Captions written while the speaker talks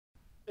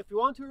If we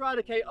want to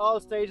eradicate all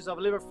stages of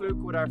liver fluke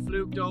with our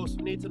fluke dose,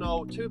 we need to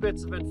know two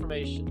bits of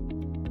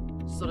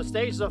information. So the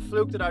stages of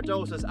fluke that our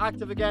dose is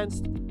active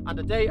against, and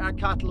the day our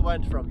cattle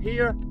went from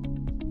here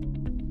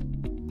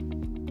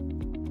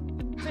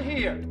to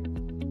here,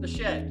 the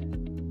shed.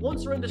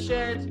 Once we're in the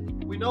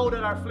shed, we know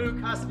that our fluke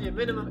has to be a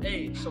minimum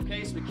age,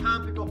 okay? So we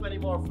can't pick up any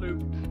more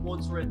fluke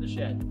once we're in the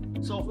shed.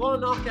 So if we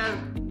want to knock out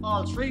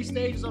all three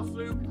stages of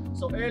fluke,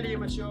 so early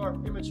immature,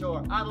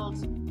 immature,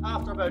 adults,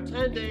 after about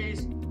 10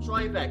 days,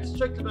 Tribex,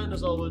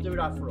 Triclabendazole will do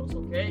that for us,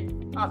 okay?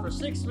 After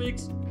 6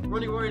 weeks, we're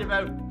only worried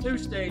about two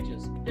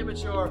stages,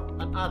 immature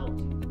and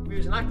adult. We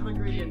use an active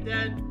ingredient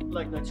then,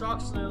 like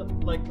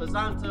Nitroxynil, like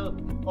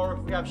Closantel, or if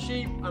we have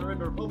sheep and we're in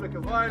the Republic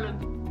of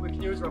Ireland, we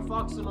can use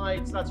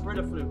Rafoxanide, so that's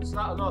RIDAfluke. So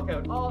that'll knock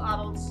out all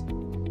adults,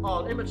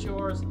 all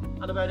immatures,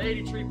 and about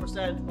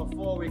 83% of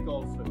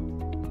 4-week-old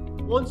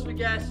fluke. Once we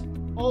get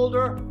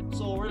older,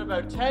 so we're in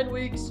about 10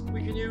 weeks, we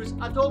can use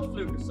adult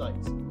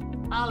flukicides,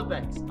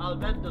 Albex,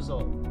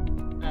 Albendazole,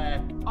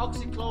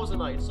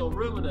 Oxyclozanide, so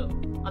Rumenil,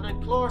 and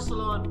then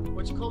Clorsulon,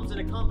 which comes in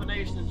a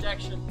combination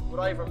injection with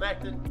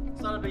Ivermectin,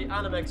 so that'll be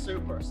Animec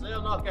Super, so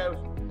they'll knock out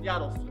the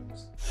adult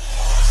flukes.